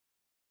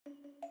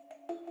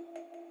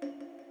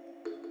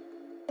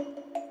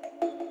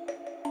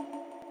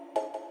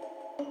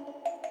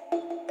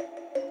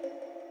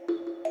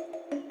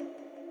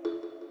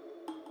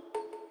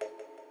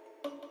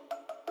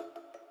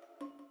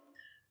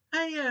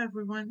Hello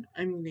everyone,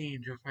 I'm the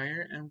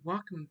Angelfire, and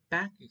welcome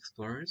back,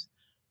 explorers,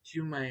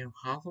 to my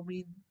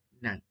Halloween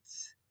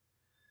nights.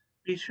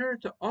 Be sure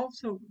to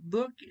also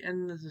look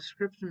in the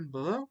description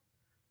below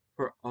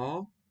for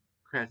all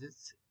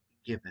credits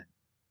given.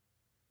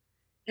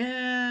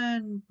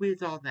 And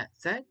with all that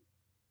said,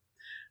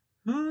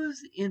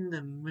 who's in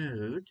the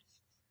mood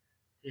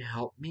to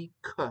help me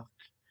cook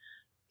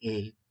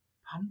a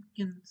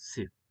pumpkin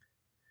soup?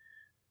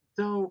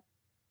 Though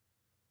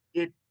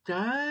it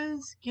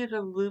does get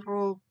a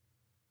little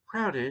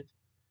crowded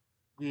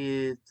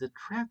with the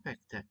traffic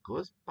that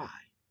goes by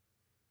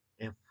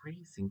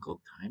every single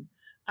time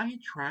I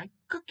try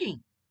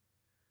cooking.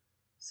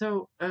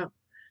 So,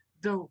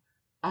 though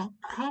I'll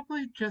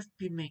probably just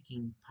be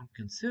making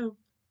pumpkin soup,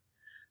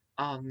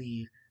 I'll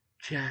need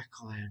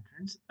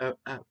jack-o'-lanterns,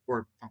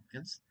 or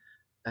pumpkins,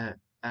 uh,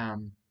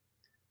 um,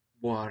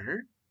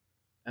 water,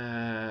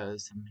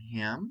 some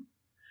ham,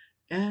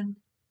 and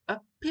a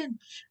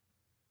pinch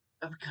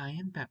of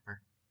cayenne pepper.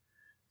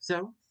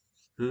 So,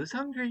 who's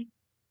hungry?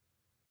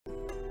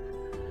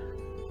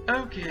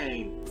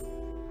 Okay,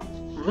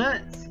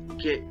 let's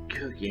get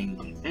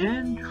cooking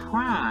and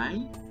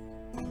try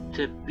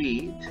to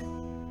beat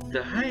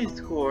the highest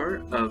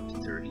score of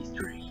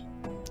 33.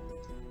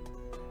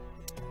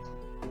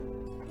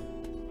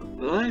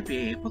 Will I be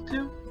able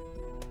to?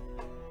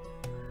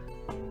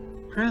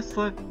 Press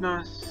left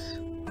mouse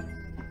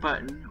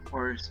button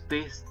or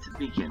space to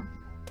begin.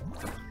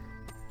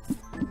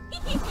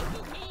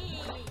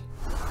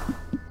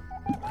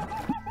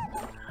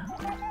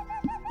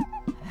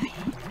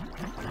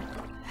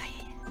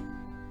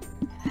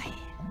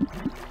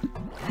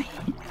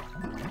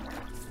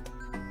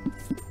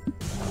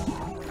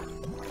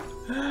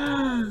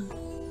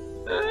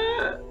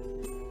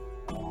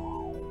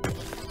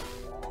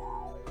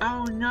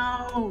 Oh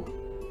no!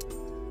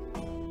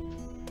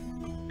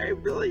 I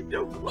really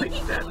don't like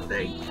that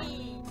thing.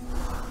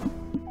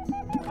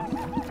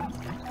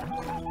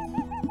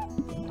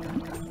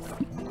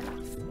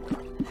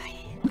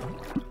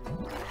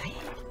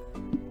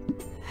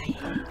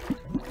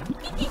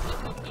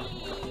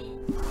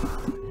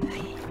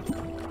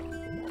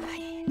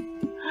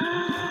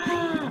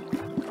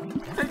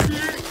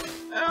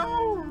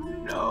 Oh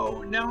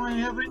no! Now I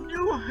have a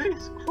new high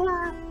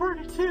score of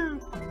 42.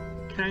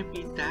 Can I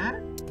beat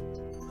that?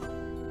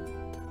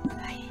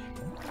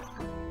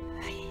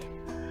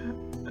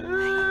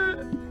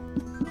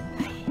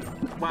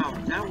 Wow,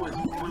 that was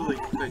really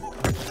quick.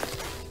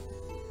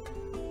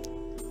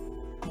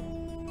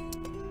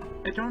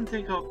 I don't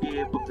think I'll be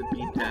able to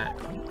beat that.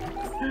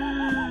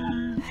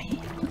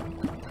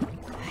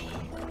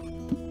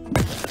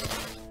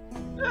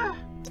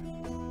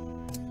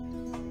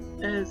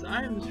 As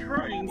I'm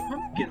trying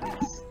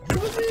pumpkins to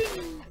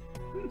win.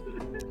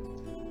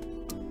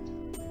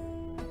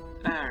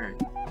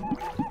 Alright.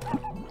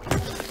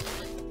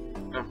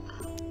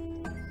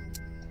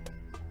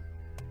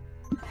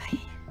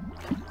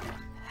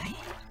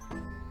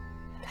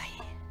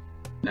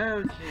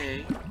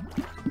 Okay.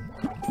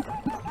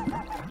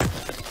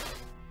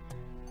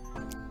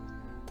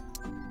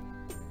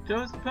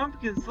 Those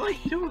pumpkins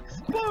like to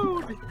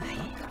explode!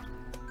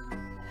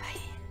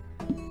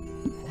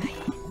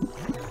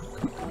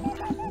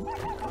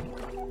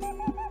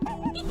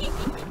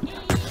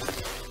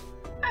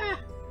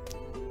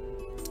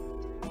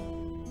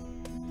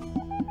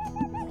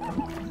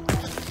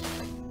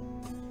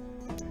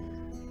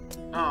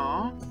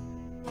 Ah.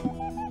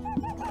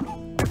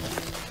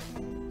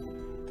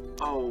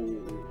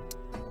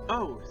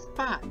 Oh,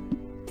 spot!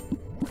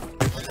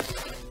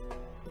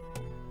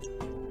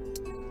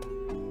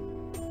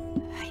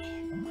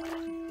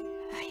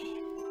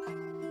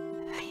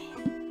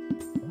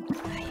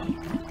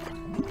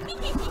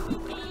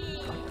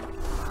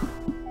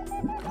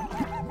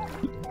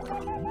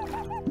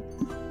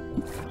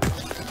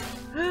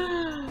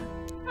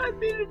 I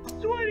made it to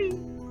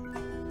 20!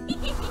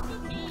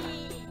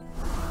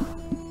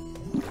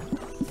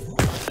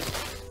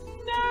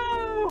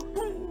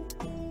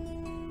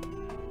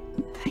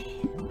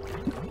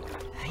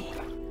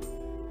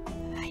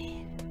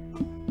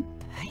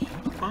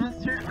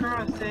 Monster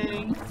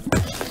Crossing!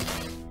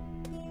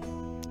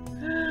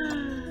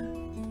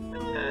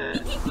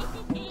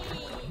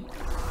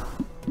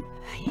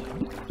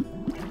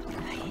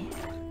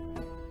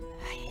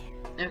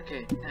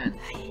 Okay, 10.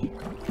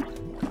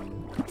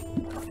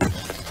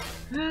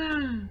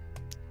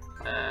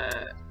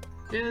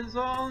 It is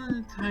all in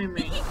the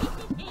timing.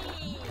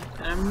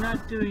 I'm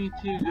not doing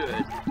too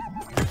good.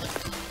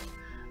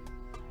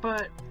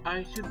 But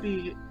I should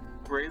be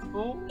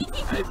grateful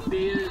I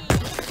made it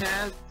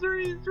past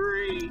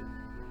 33!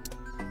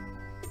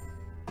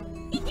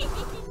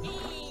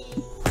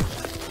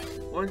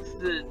 What's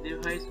the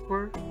new high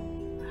score?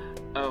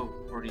 Oh,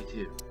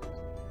 42.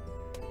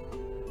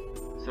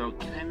 So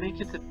can I make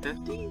it to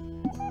 50?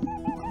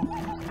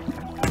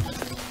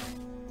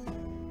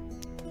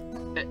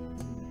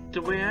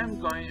 The way I'm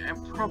going,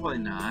 I'm probably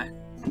not.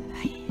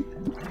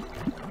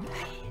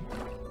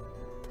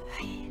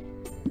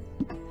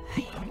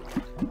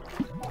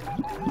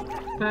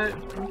 but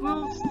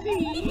we'll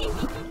see.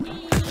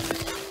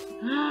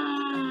 No!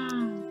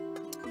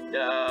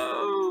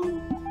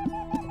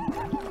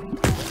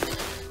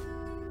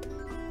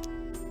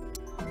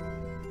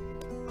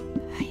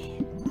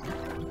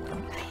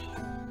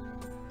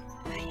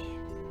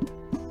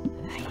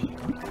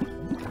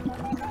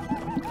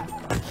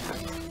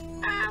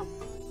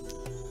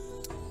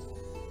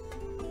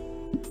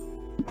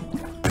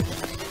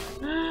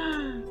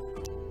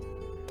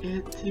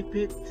 Itsy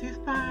bitsy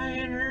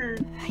spider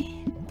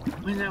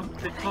went out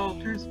the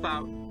cauldron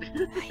spout.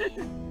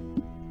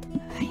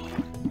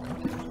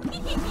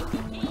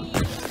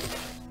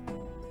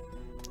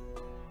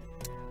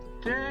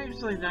 They're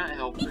actually not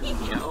helping me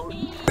out.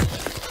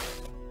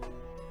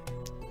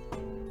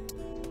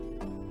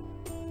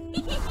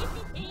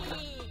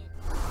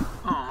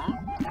 Aw,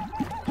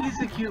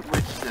 he's a cute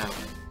witch though.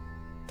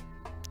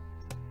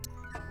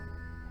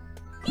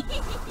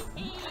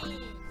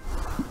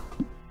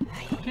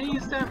 Can you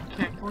stop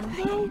cackling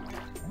though?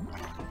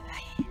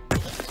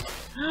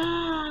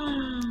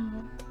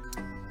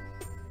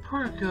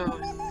 Poor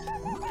ghost.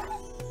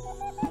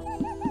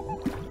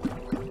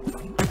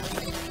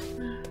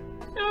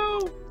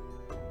 No!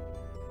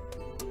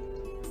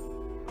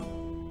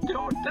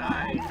 Don't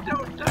die!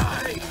 Don't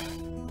die!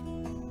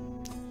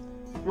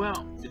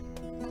 Well,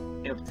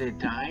 if they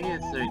die,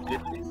 is it a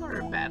good thing or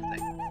a bad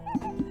thing?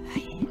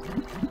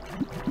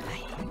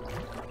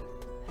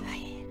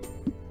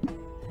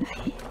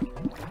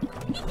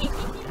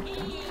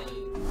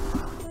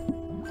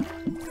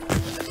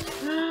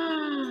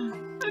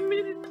 I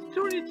made it to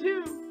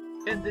 22,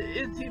 and the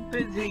itsy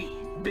bitsy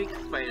big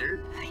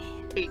spider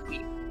ate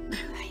me.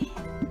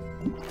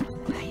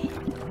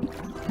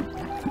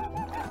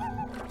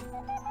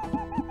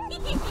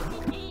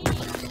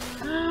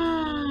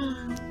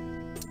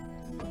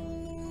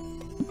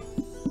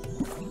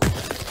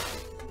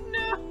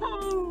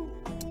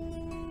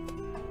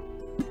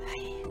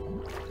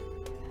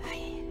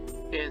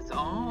 It's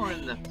all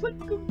in the flick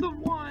of the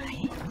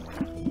wand.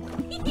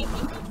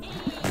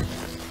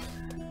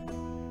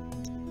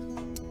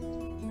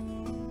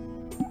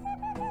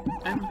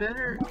 I'm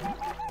better.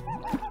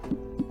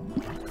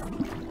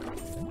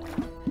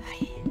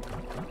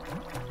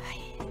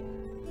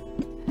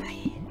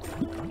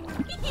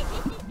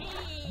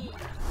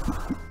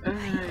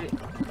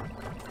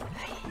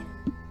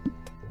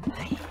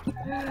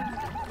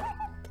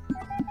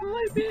 Will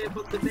I be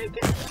able to make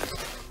it?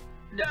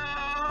 No!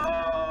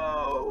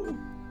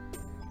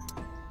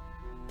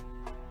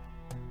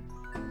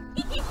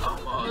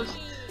 Almost.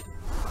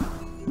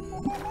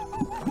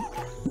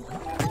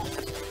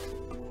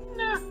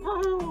 No!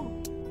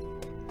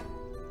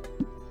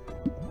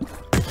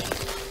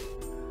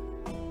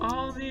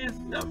 All these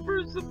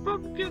numbers of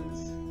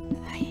pumpkins.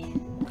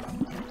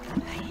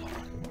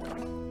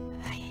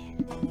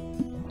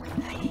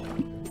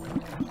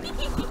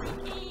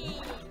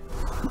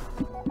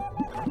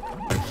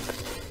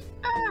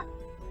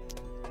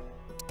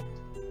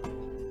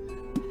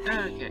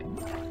 Okay.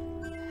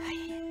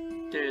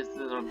 There's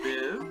little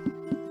Boo.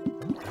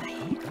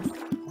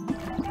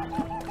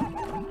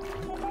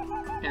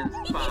 And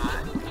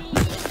Spot.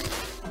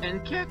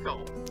 And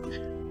Cackle.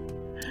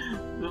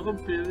 Little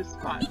Boo,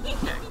 Spot, and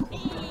Cackle.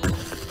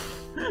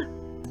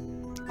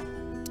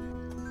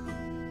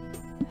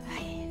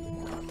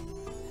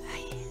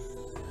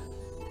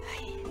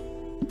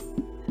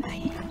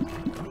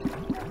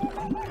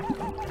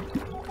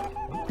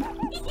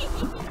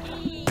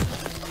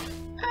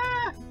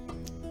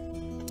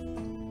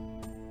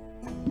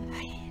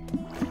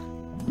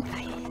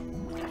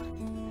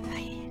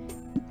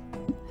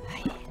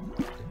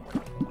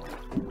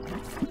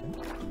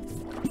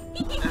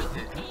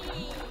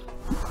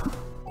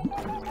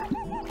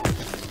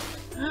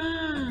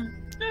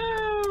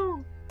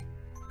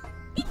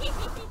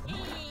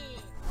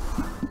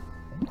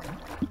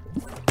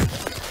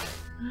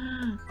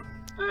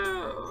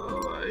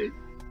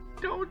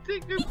 I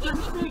think I'm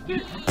gonna make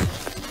it.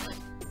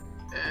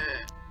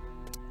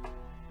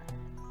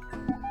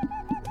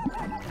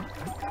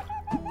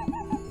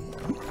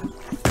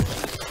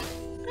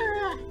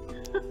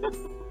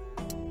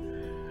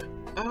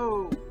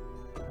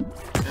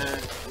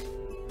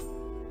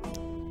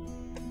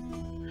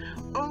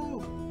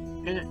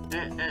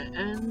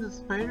 And the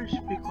spider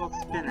should be called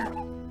Spinner.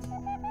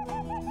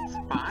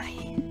 Spot.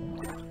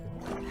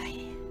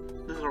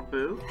 Little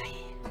Boo.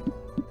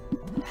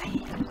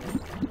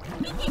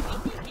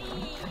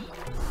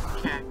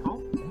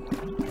 Cackle.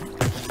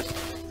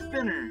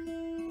 Spinner.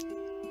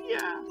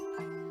 Yeah.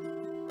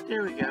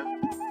 There we go.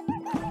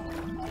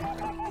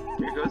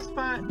 There goes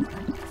Spot.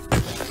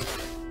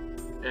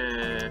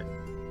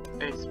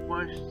 A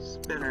smushed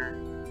Spinner.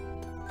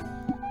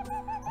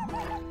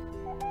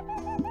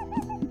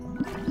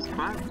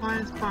 Spot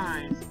flies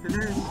by.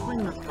 Spinner is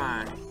swingless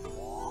by.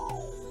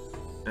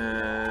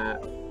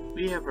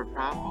 We have a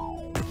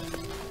problem.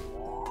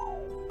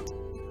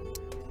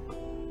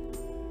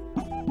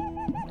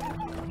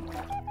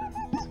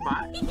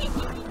 Spot.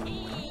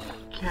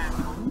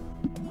 Cackle.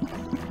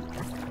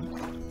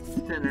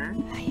 Spinner.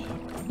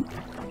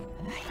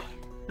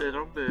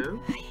 Little Boo.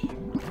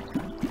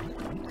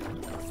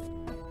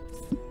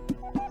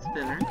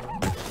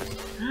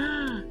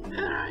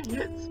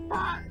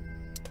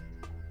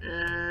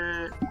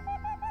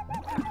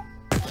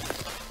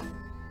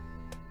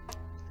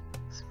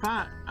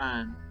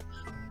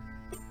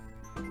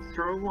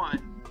 throw 1.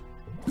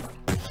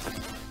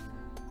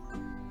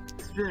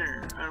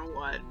 Spinner on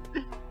 1.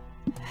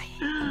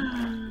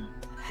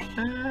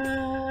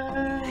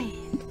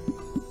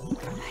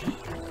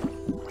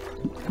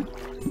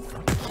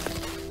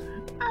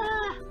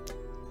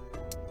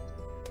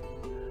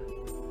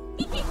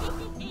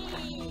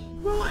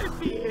 Will I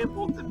be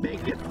able to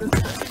make it this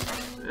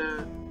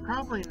time?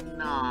 Probably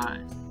not.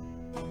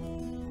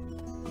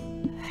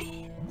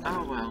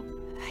 Oh well.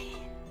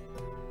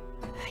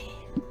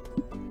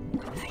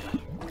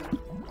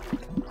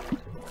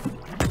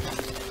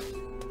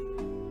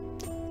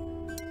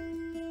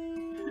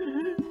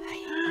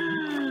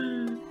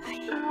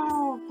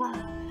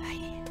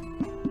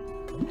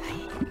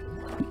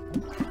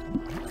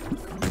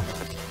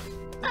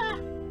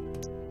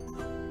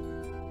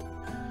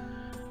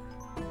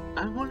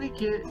 I want to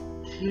get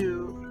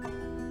to,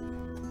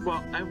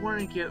 well, I want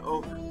to get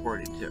over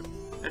 42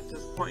 at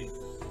this point.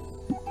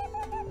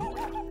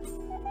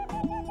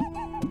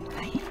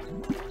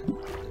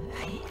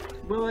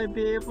 Will I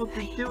be able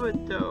to do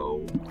it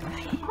though?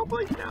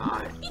 Probably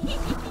not.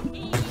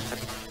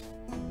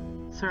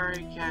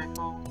 Sorry,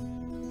 Cackle.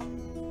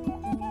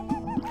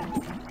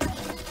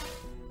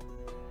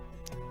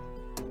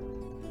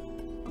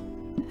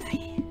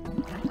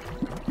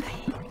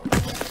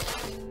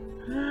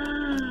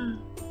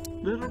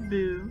 Little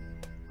Boo.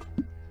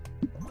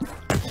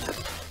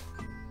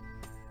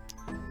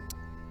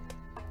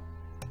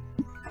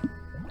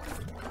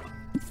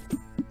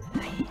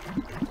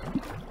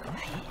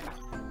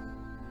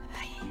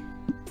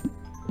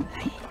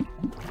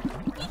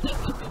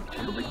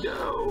 Here we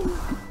go.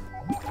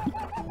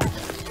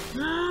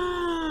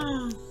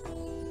 No.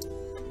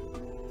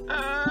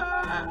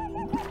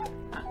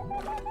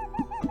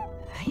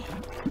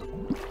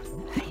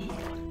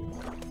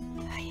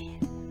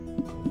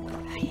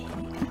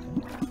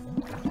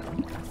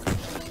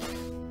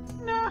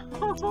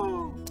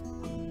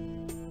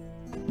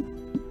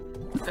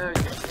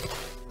 Okay.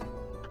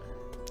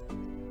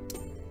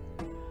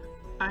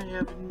 I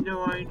have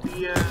no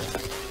idea.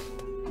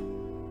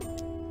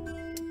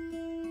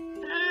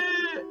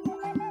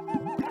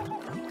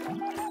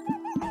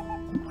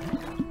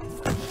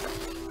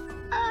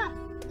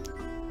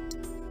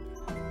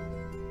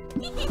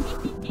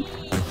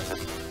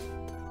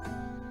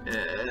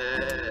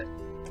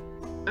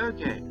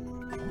 Okay.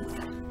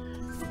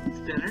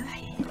 Spinner.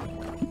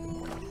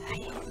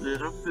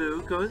 Little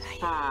Boo goes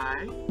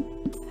by.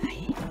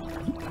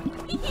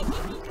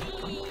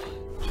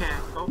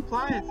 Cackle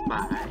flies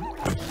by.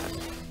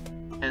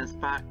 And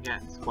Spot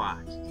got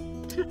squashed.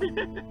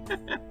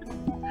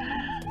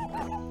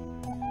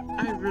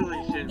 I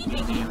really shouldn't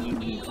be naming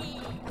these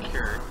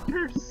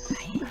characters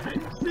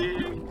I'm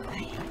seeing.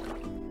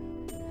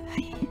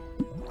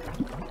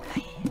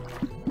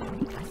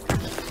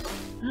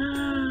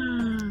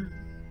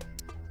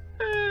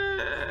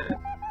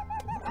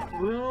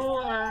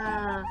 We'll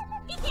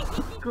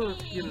go a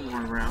few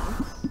more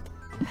rounds.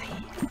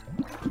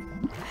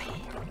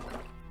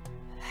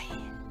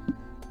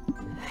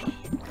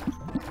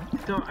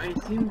 So I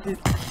seem to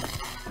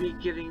be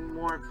getting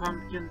more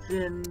pumpkins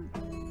in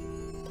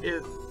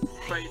if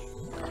by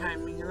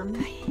timing them.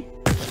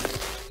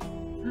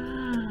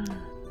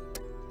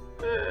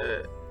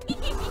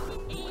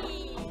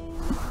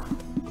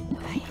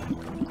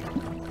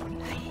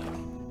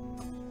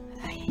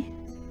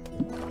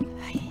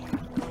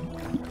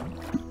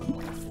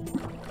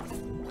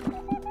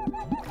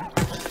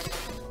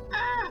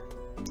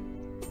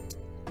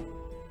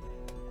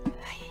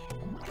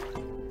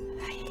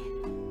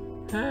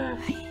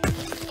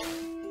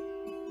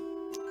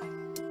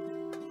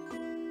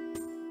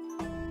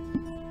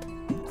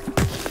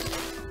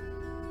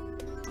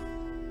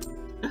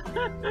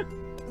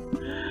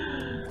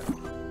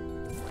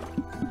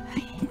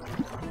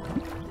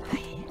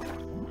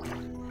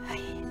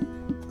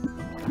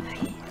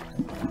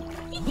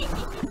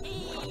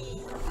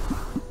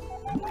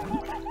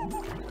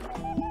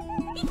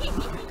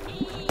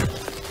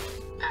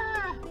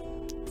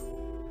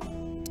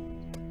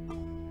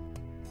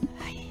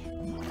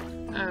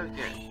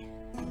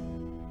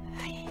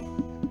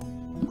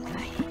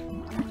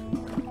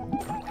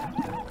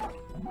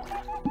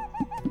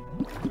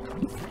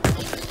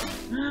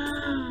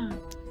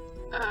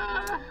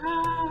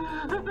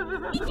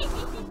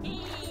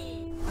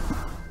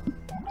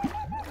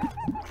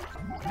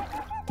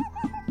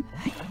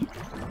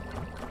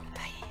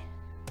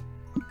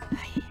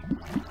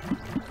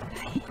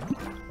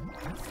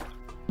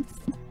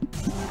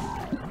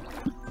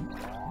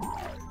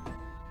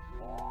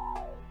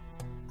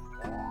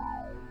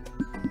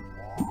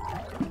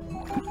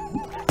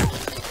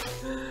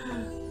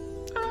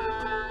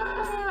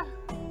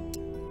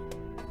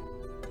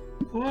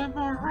 One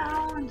more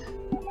round.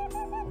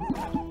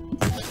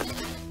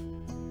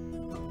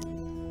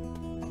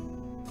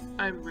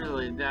 I'm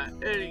really not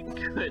any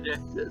good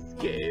at this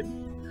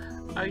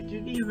game. I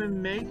didn't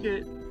even make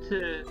it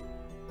to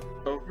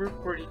over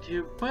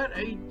 42, but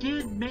I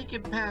did make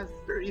it past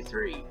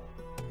 33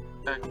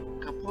 a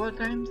couple of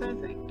times, I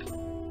think.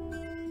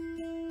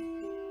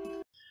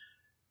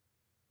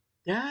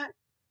 That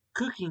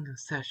cooking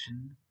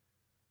session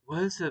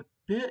was a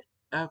bit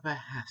of a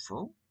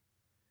hassle,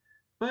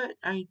 but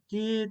I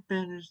did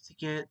manage to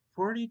get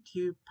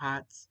 42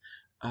 pots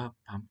of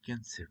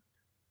pumpkin soup.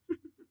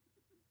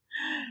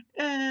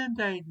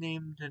 And I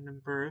named a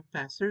number of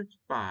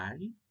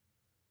passers-by,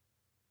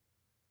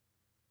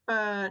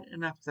 but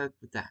enough said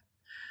with that.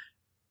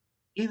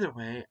 Either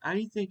way,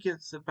 I think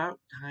it's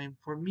about time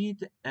for me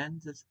to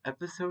end this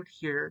episode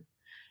here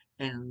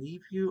and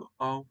leave you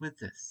all with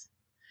this.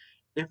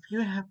 If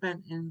you have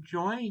been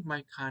enjoying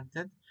my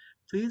content,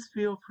 please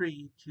feel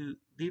free to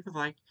leave a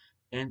like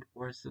and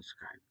or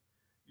subscribe.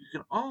 You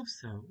can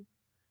also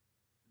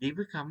leave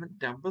a comment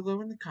down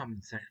below in the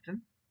comment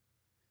section.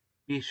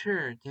 Be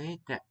sure to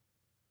hit that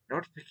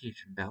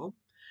notification bell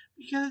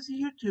because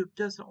YouTube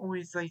doesn't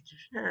always like to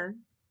share.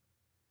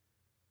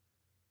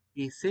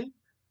 Be safe,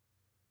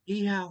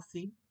 be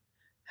healthy,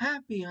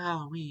 happy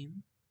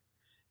Halloween,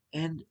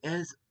 and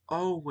as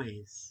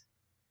always,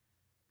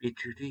 be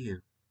true to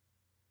you.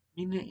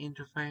 Mena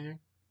Angelfire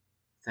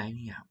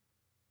signing out.